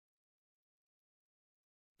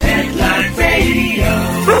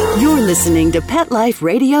listening to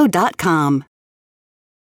PetLifeRadio.com.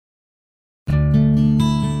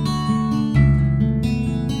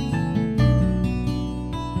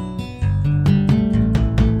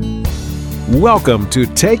 Welcome to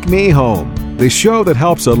Take Me Home, the show that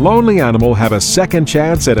helps a lonely animal have a second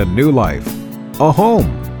chance at a new life. A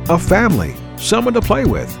home, a family, someone to play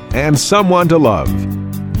with, and someone to love.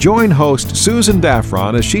 Join host Susan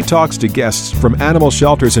Daffron as she talks to guests from animal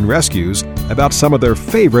shelters and rescues about some of their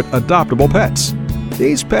favorite adoptable pets.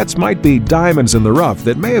 These pets might be diamonds in the rough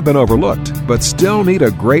that may have been overlooked, but still need a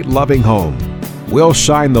great loving home. We'll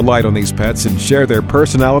shine the light on these pets and share their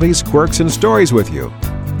personalities, quirks, and stories with you.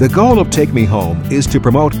 The goal of Take Me Home is to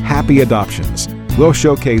promote happy adoptions. We'll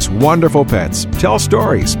showcase wonderful pets, tell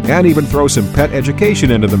stories, and even throw some pet education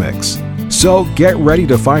into the mix. So get ready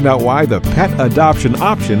to find out why the pet adoption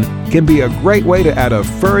option can be a great way to add a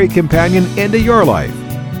furry companion into your life.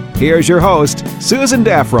 Here's your host, Susan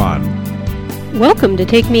Daffron. Welcome to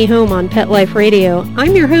Take Me Home on Pet Life Radio.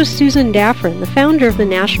 I'm your host, Susan Daffron, the founder of the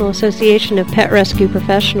National Association of Pet Rescue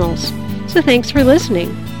Professionals. So thanks for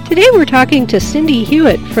listening. Today we're talking to Cindy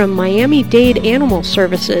Hewitt from Miami-Dade Animal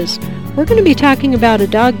Services. We're going to be talking about a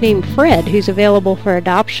dog named Fred who's available for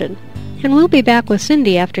adoption. And we'll be back with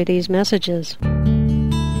Cindy after these messages.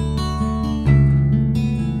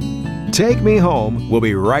 Take Me Home. We'll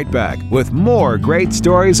be right back with more great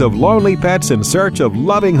stories of lonely pets in search of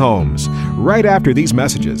loving homes right after these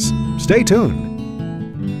messages. Stay tuned.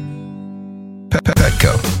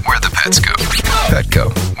 Petco, where the pets go.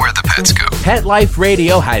 Petco, where the pets go. Pet Life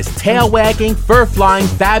Radio has tail-wagging, fur-flying,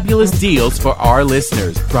 fabulous deals for our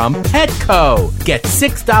listeners from Petco. Get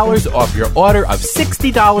 $6 off your order of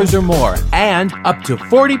 $60 or more and up to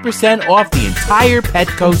 40% off the entire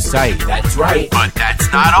Petco site. That's right. But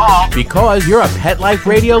that's not all. Because you're a Pet Life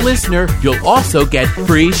Radio listener, you'll also get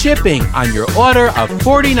free shipping on your order of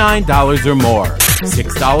 $49 or more.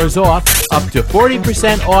 $6 off, up to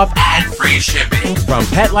 40% off, and free shipping from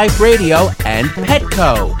Pet Life Radio and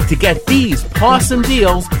Petco. To get these awesome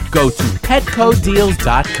deals, go to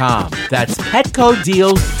PetcoDeals.com. That's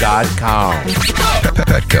PetcoDeals.com.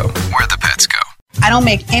 Petco, where the pets go. I don't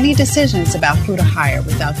make any decisions about who to hire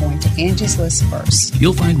without going to Angie's List first.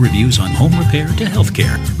 You'll find reviews on home repair to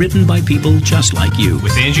healthcare, written by people just like you.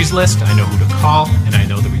 With Angie's List, I know who to call, and I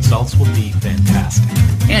know the results will be fantastic.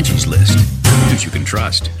 Angie's List, who you can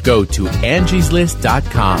trust. Go to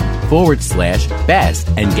angieslist.com/best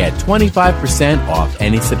and get 25% off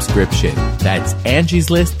any subscription. That's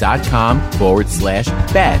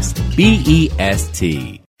angieslist.com/best. BEST.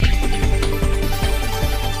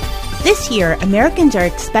 This year, Americans are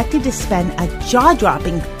expected to spend a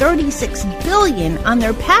jaw-dropping $36 billion on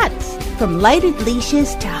their pets. From lighted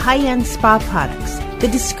leashes to high-end spa products, the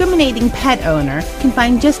discriminating pet owner can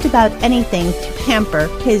find just about anything to pamper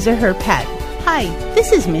his or her pet. Hi,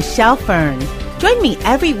 this is Michelle Fern. Join me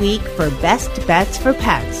every week for Best Bets for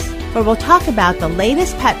Pets, where we'll talk about the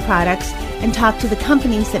latest pet products and talk to the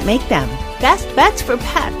companies that make them. Best Bets for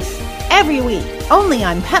Pets, every week, only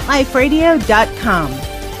on PetLifeRadio.com.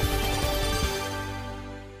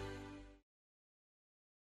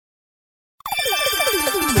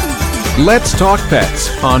 Let's Talk Pets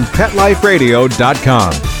on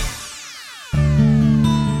PetLifeRadio.com.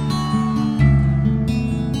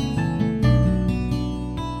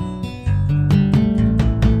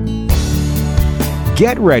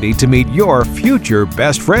 Get ready to meet your future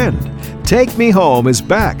best friend. Take Me Home is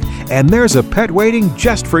back, and there's a pet waiting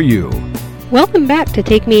just for you. Welcome back to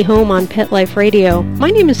Take Me Home on Pet Life Radio.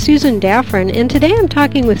 My name is Susan Daffron, and today I'm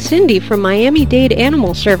talking with Cindy from Miami-Dade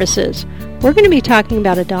Animal Services. We're going to be talking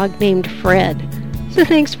about a dog named Fred. So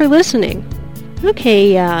thanks for listening.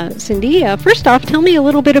 Okay, Cindy, first off, tell me a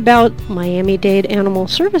little bit about Miami-Dade Animal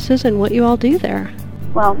Services and what you all do there.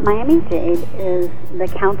 Well, Miami-Dade is the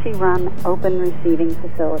county-run open receiving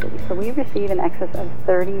facility. So we receive in excess of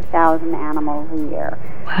 30,000 animals a year.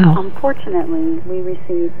 Wow. Unfortunately, we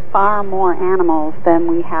receive far more animals than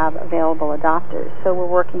we have available adopters. So we're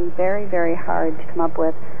working very, very hard to come up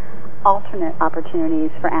with alternate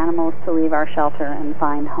opportunities for animals to leave our shelter and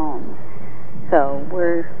find homes. So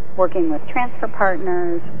we're working with transfer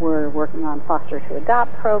partners, we're working on foster to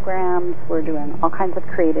adopt programs, we're doing all kinds of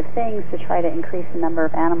creative things to try to increase the number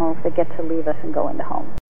of animals that get to leave us and go into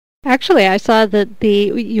homes. Actually, I saw that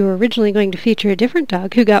you were originally going to feature a different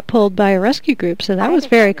dog who got pulled by a rescue group, so that was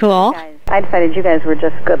very cool. I decided you guys were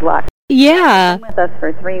just good luck. Yeah. She was with us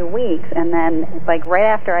for 3 weeks, and then like right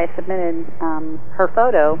after I submitted her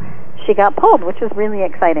photo, she got pulled, which was really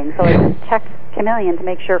exciting. So I just checked chameleon to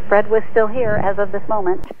make sure Fred was still here as of this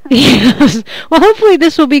moment. Yes. Well, hopefully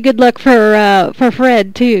this will be good luck for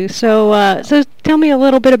Fred too. So tell me a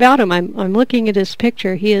little bit about him. I'm looking at his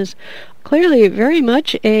picture. He is clearly very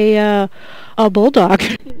much a bulldog.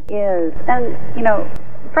 He is, and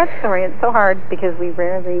Fred's story is so hard because we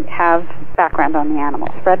rarely have background on the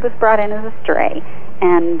animals. Fred was brought in as a stray,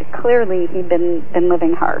 and clearly he'd been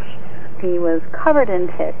living harsh. He was covered in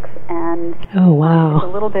ticks, and oh wow, a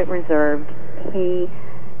little bit reserved. He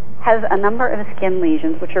has a number of skin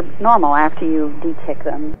lesions, which are normal after you de-tick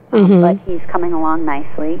them, but he's coming along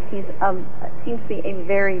nicely. He's seems to be a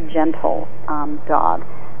very gentle dog.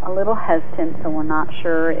 A little hesitant, so we're not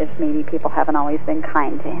sure if maybe people haven't always been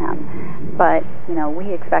kind to him. But,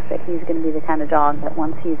 we expect that he's going to be the kind of dog that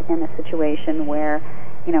once he's in a situation where,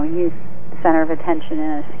 he's the center of attention in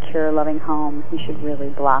a secure, loving home, he should really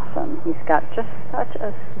blossom. He's got just such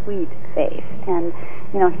a sweet face. And,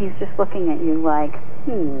 he's just looking at you like,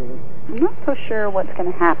 I'm not so sure what's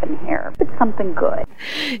going to happen here. It's something good.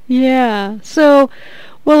 Yeah. So,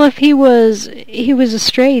 well, if he was a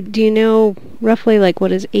stray, do you know roughly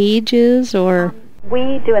what his age is, or?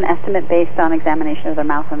 We do an estimate based on examination of their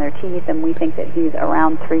mouth and their teeth, and we think that he's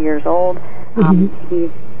around 3 years old.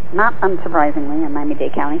 He's not unsurprisingly in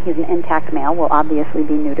Miami-Dade County. He's an intact male, will obviously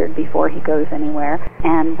be neutered before he goes anywhere.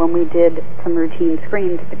 And when we did some routine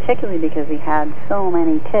screens, particularly because he had so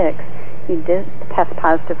many ticks, he did test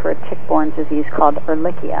positive for a tick-borne disease called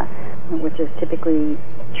Ehrlichia, which is typically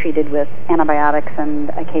treated with antibiotics and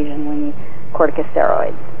occasionally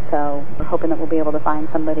corticosteroids. So we're hoping that we'll be able to find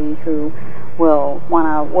somebody who will want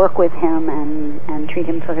to work with him and treat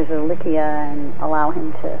him for his Ehrlichia and allow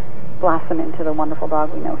him to blossom into the wonderful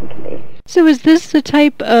dog we know he can be. So is this the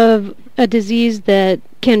type of a disease that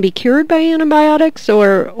can be cured by antibiotics,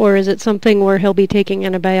 or is it something where he'll be taking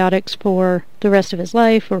antibiotics for the rest of his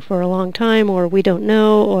life or for a long time, or we don't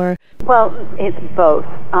know, or? Well, it's both.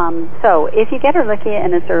 So if you get Ehrlichia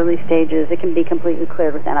in its early stages, it can be completely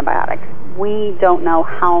cleared with antibiotics. We don't know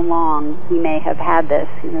how long he may have had this.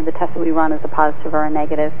 The test that we run is a positive or a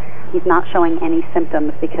negative. He's not showing any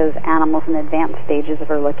symptoms because animals in advanced stages of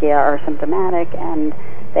Ehrlichia are symptomatic, and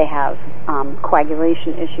they have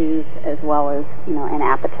coagulation issues as well as,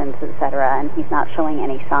 inappetence, etc., and he's not showing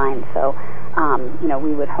any signs. So,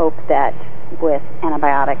 we would hope that with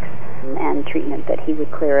antibiotics and treatment that he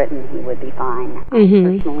would clear it and he would be fine. I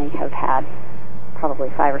personally have had probably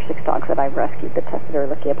 5 or 6 dogs that I've rescued that tested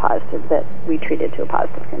Ehrlichia positive that we treated to a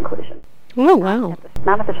positive conclusion. Oh, wow.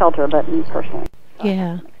 Not at the shelter, but me personally.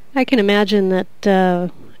 Yeah. I can imagine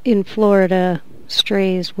that in Florida,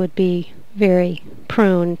 strays would be very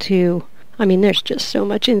prone to, there's just so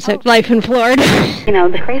much insect life in Florida.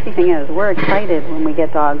 The crazy thing is, we're excited when we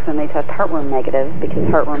get dogs and they test heartworm negative, because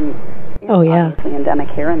heartworm is obviously endemic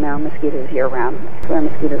here, and there are mosquitoes year-round. There are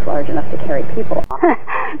mosquitoes large enough to carry people.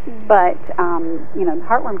 But,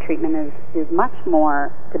 heartworm treatment is much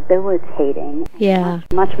more debilitating,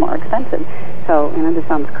 much more expensive. So, this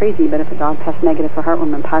sounds crazy, but if a dog tests negative for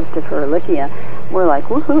heartworm and positive for Ehrlichia, we're like,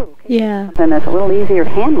 woohoo! Yeah. And it's a little easier to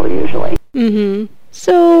handle usually.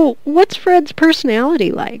 So, what's Fred's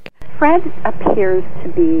personality like? Fred appears to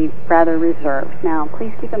be rather reserved. Now,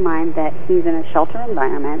 please keep in mind that he's in a shelter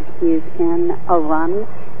environment. He's in a run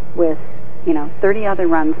with, 30 other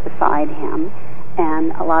runs beside him,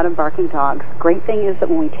 and a lot of barking dogs. Great thing is that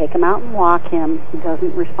when we take him out and walk him, he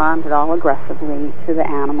doesn't respond at all aggressively to the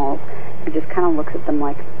animals. He just kind of looks at them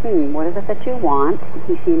like, what is it that you want?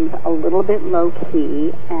 He seems a little bit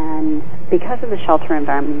low-key, and because of the shelter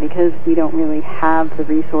environment, because we don't really have the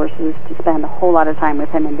resources to spend a whole lot of time with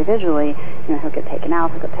him individually, he'll get taken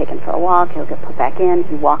out, he'll get taken for a walk, he'll get put back in,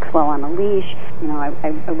 he walks well on a leash.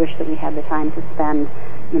 I wish that we had the time to spend,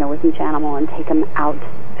 with each animal and take him out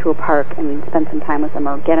to a park and spend some time with him,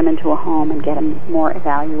 or get him into a home and get him more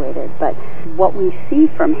evaluated. But what we see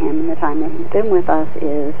from him in the time that he's been with us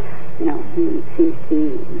is, he seems to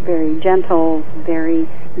be very gentle, very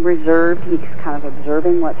reserved. He's kind of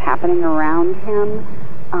observing what's happening around him,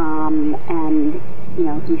 and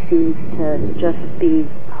he seems to just be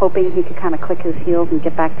hoping he could kind of click his heels and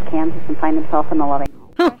get back to Kansas and find himself in a loving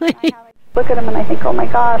home. Look at him and I think, oh my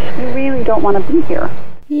gosh, you really don't want to be here.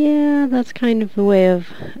 Yeah, that's kind of the way of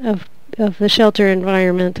the shelter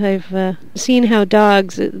environment. I've seen how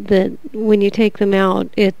dogs, that when you take them out,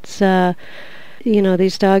 it's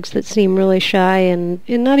these dogs that seem really shy and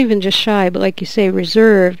not even just shy, but like you say,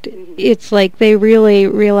 reserved. It's like they really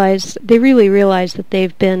realize that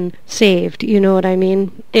they've been saved, you know what I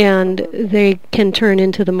mean? And they can turn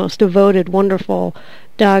into the most devoted, wonderful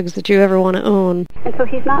dogs that you ever want to own. And so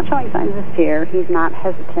he's not showing signs of fear. He's not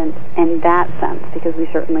hesitant in that sense, because we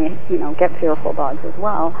certainly, get fearful dogs as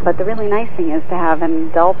well. But the really nice thing is to have an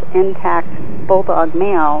adult, intact bulldog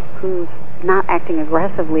male who's not acting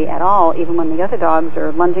aggressively at all, even when the other dogs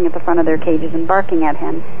are lunging at the front of their cages and barking at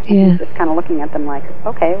him. Yeah. He's just kind of looking at them like,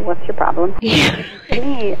 okay, what's your problem? Yeah. To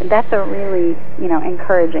me, that's a really,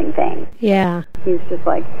 encouraging thing. Yeah. He's just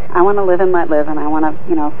like, I want to live and let live, and I want to,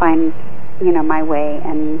 find my way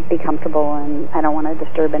and be comfortable, and I don't want to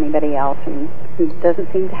disturb anybody else. And he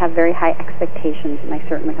doesn't seem to have very high expectations, and I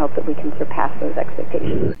certainly hope that we can surpass those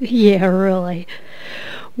expectations. Yeah, really.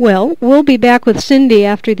 Well, we'll be back with Cindy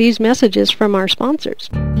after these messages from our sponsors.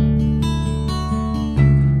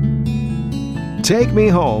 Take Me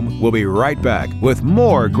Home will be right back with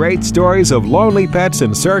more great stories of lonely pets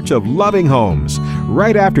in search of loving homes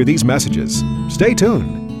right after these messages. Stay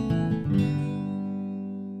tuned.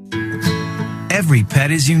 Every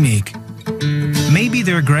pet is unique. Maybe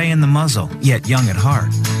they're gray in the muzzle, yet young at heart.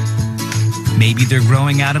 Maybe they're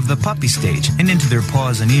growing out of the puppy stage and into their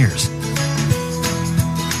paws and ears.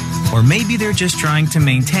 Or maybe they're just trying to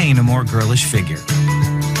maintain a more girlish figure.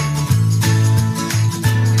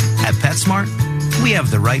 At PetSmart, we have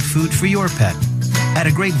the right food for your pet at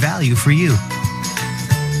a great value for you.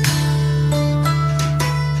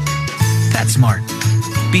 PetSmart.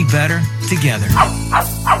 Be better together.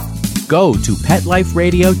 Go to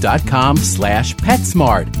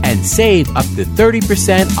PetLifeRadio.com/PetSmart and save up to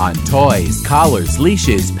 30% on toys, collars,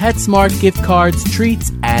 leashes, PetSmart gift cards,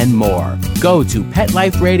 treats, and more. Go to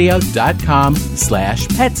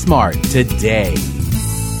PetLifeRadio.com/PetSmart today.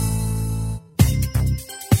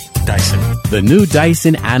 Dyson. The new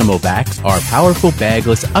Dyson Animal Vacs are powerful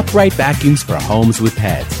bagless upright vacuums for homes with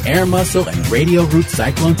pets. Air muscle and radio root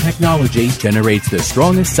cyclone technology generates the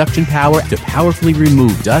strongest suction power to powerfully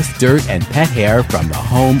remove dust, dirt, and pet hair from the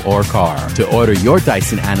home or car. To order your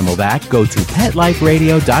Dyson Animal Vac, go to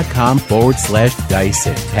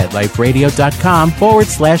PetLifeRadio.com/Dyson.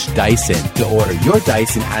 PetLifeRadio.com/Dyson to order your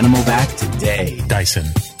Dyson Animal Vac today. Dyson.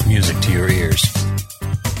 Music to your ears.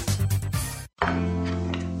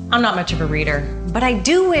 I'm not much of a reader, but I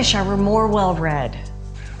do wish I were more well-read.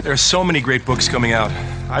 There are so many great books coming out.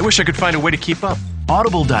 I wish I could find a way to keep up.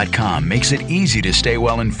 Audible.com makes it easy to stay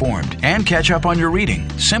well-informed and catch up on your reading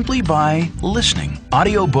simply by listening.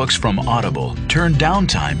 Audiobooks from Audible turn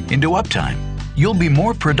downtime into uptime. You'll be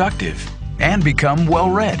more productive and become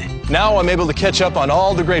well-read. Now I'm able to catch up on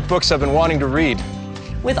all the great books I've been wanting to read.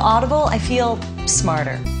 With Audible, I feel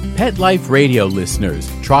smarter. Pet Life Radio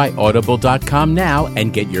listeners, try Audible.com now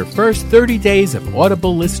and get your first 30 days of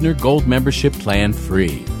Audible Listener Gold membership plan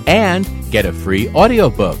free. And get a free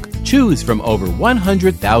audiobook. Choose from over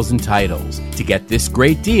 100,000 titles. To get this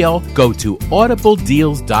great deal, go to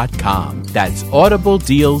audibledeals.com. That's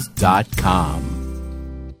audibledeals.com.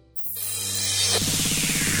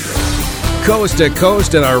 Coast to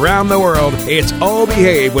coast and around the world, it's All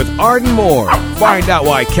Behave with Arden Moore. Find out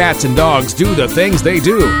why cats and dogs do the things they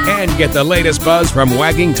do and get the latest buzz from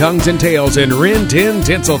wagging tongues and tails in Rin Tin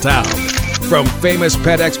Tinseltown. From famous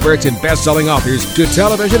pet experts and best-selling authors to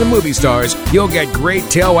television and movie stars, you'll get great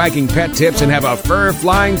tail-wagging pet tips and have a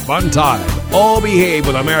fur-flying fun time. All Behave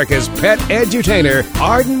with America's pet edutainer,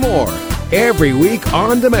 Arden Moore. Every week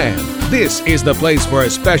on demand. This is the place for a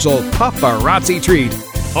special paparazzi treat.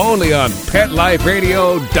 Only on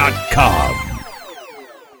PetLifeRadio.com.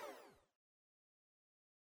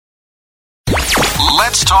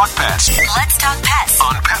 Let's talk pets. Let's talk pets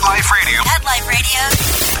On Pet Life Radio. Pet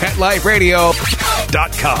Life Radio.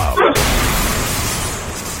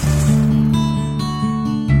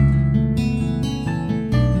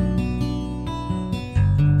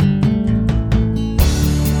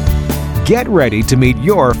 Get ready to meet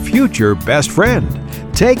your future best friend.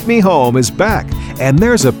 Take Me Home is back, and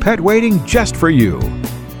there's a pet waiting just for you.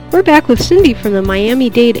 We're back with Cindy from the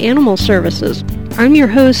Miami-Dade Animal Services. I'm your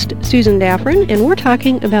host, Susan Daffron, and we're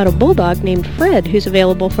talking about a bulldog named Fred who's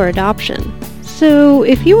available for adoption. So,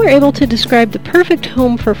 if you were able to describe the perfect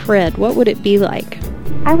home for Fred, what would it be like?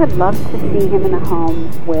 I would love to see him in a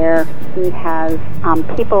home where he has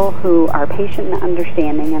people who are patient and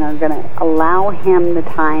understanding and are going to allow him the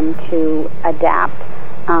time to adapt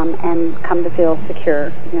and come to feel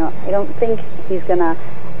secure. I don't think he's going to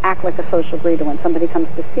act like a social greeter. When somebody comes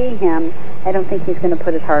to see him, I don't think he's going to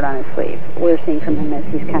put his heart on his sleeve. What we're seeing from him is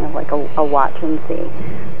he's kind of like a watch and see.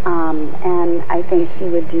 And I think he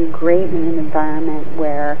would do great in an environment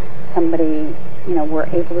where somebody, we're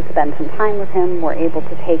able to spend some time with him, we're able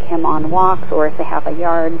to take him on walks, or if they have a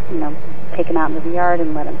yard, take him out into the yard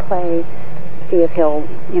and let him play, see if he'll,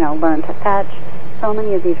 learn to fetch. So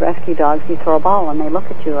many of these rescue dogs, you throw a ball and they look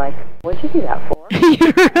at you like, what'd you do that for?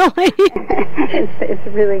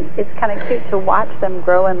 Really? It's kind of cute to watch them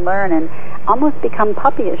grow and learn and almost become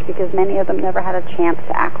puppyish, because many of them never had a chance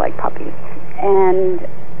to act like puppies. And,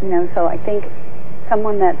 so I think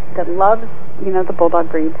someone that loves, the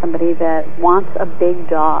bulldog breed, somebody that wants a big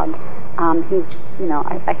dog, I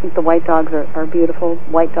think the white dogs are beautiful.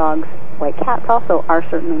 White dogs, white cats also are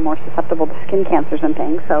certainly more susceptible to skin cancers and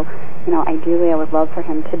things. So, ideally I would love for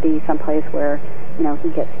him to be someplace where, he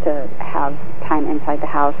gets to have time inside the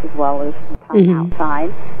house as well as time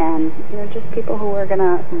outside. And, just people who are going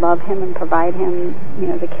to love him and provide him,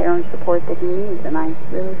 the care and support that he needs. And I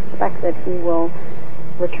really suspect that he will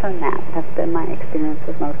return that. That's been my experience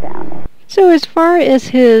with most animals. So as far as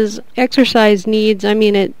his exercise needs, I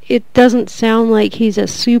mean, it doesn't sound like he's a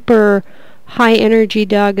super high-energy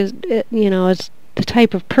dog, as the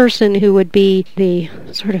type of person who would be the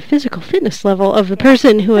sort of physical fitness level of the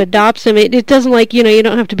person who adopts him. It doesn't like, you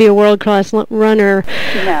don't have to be a world-class runner.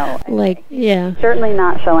 No. Yeah. Certainly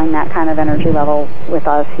not showing that kind of energy level with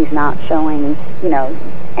us. He's not showing,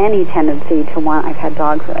 any tendency to want. I've had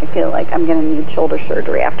dogs that I feel like I'm going to need shoulder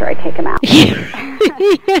surgery after I take him out.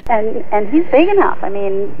 And he's big enough. I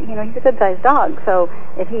mean, he's a good-sized dog, so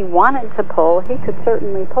if he wanted to pull, he could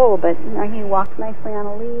certainly pull, but, he walks nicely on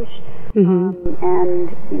a leash. And,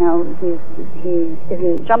 he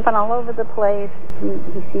isn't jumping all over the place. He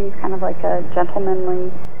seems kind of like a gentlemanly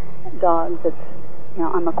dog that's,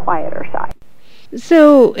 on the quieter side.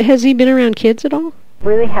 So, has he been around kids at all?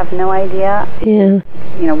 Really have no idea. Yeah.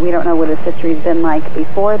 We don't know what his history's been like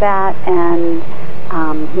before that, and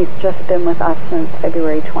he's just been with us since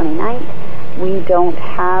February 29th. We don't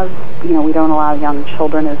have, we don't allow young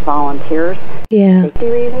children as volunteers for safety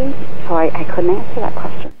reasons, so I couldn't answer that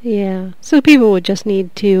question. Yeah, so people would just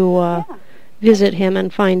need to visit him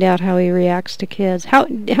and find out how he reacts to kids. How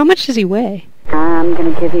much does he weigh? I'm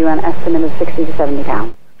going to give you an estimate of 60 to 70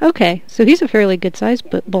 pounds. Okay, so he's a fairly good-sized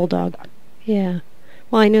bulldog. Yeah.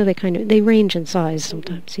 Well, I know they range in size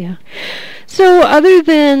sometimes, yeah. So other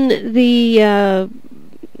than the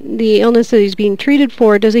illness that he's being treated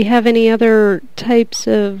for, does he have any other types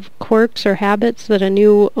of quirks or habits that a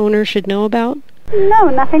new owner should know about? No,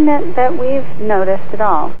 nothing that we've noticed at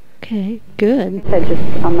all. Okay, good. So just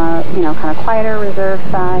on the, kind of quieter, reserved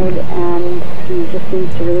side, and he just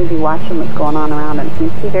seems to really be watching what's going on around him.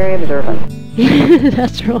 Seems to be very observant.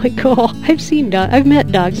 That's really cool. I've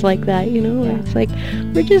met dogs like that, It's like,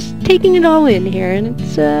 we're just taking it all in here, and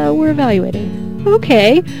it's, we're evaluating.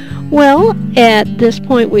 Okay. Well, at this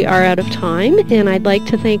point we are out of time, and I'd like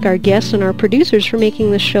to thank our guests and our producers for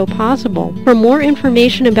making this show possible. For more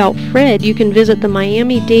information about Fred, you can visit the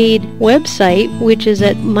Miami-Dade website, which is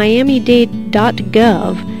at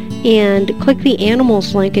miamidade.gov, and click the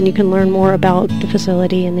animals link, and you can learn more about the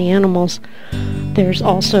facility and the animals. There's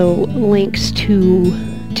also links to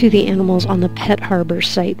the animals on the Pet Harbor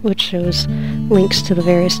site, which shows links to the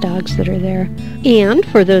various dogs that are there. And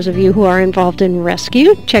for those of you who are involved in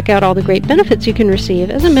rescue, check out all the great benefits you can receive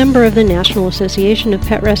as a member of the National Association of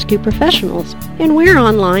Pet Rescue Professionals. And we're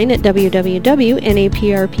online at www.naprp.com.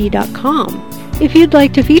 If you'd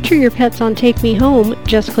like to feature your pets on Take Me Home,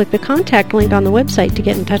 just click the contact link on the website to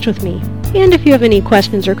get in touch with me. And if you have any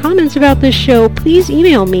questions or comments about this show, please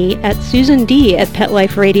email me at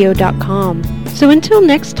susand@petliferadio.com. So until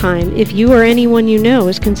next time, if you or anyone you know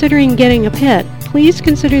is considering getting a pet, please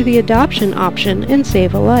consider the adoption option and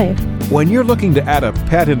save a life. When you're looking to add a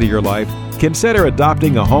pet into your life, consider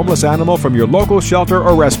adopting a homeless animal from your local shelter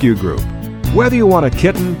or rescue group. Whether you want a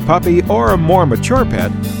kitten, puppy, or a more mature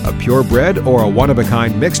pet, a purebred or a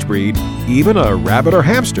one-of-a-kind mixed breed, even a rabbit or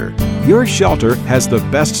hamster, your shelter has the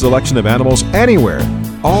best selection of animals anywhere,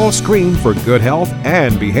 all screened for good health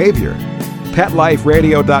and behavior.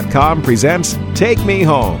 PetLifeRadio.com presents Take Me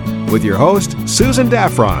Home with your host, Susan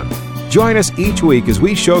Daffron. Join us each week as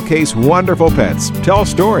we showcase wonderful pets, tell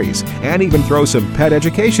stories, and even throw some pet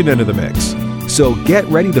education into the mix. So get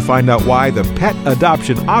ready to find out why the pet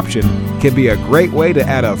adoption option can be a great way to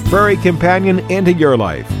add a furry companion into your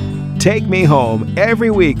life. Take Me Home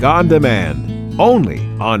every week on demand, only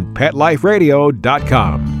on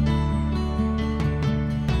PetLifeRadio.com.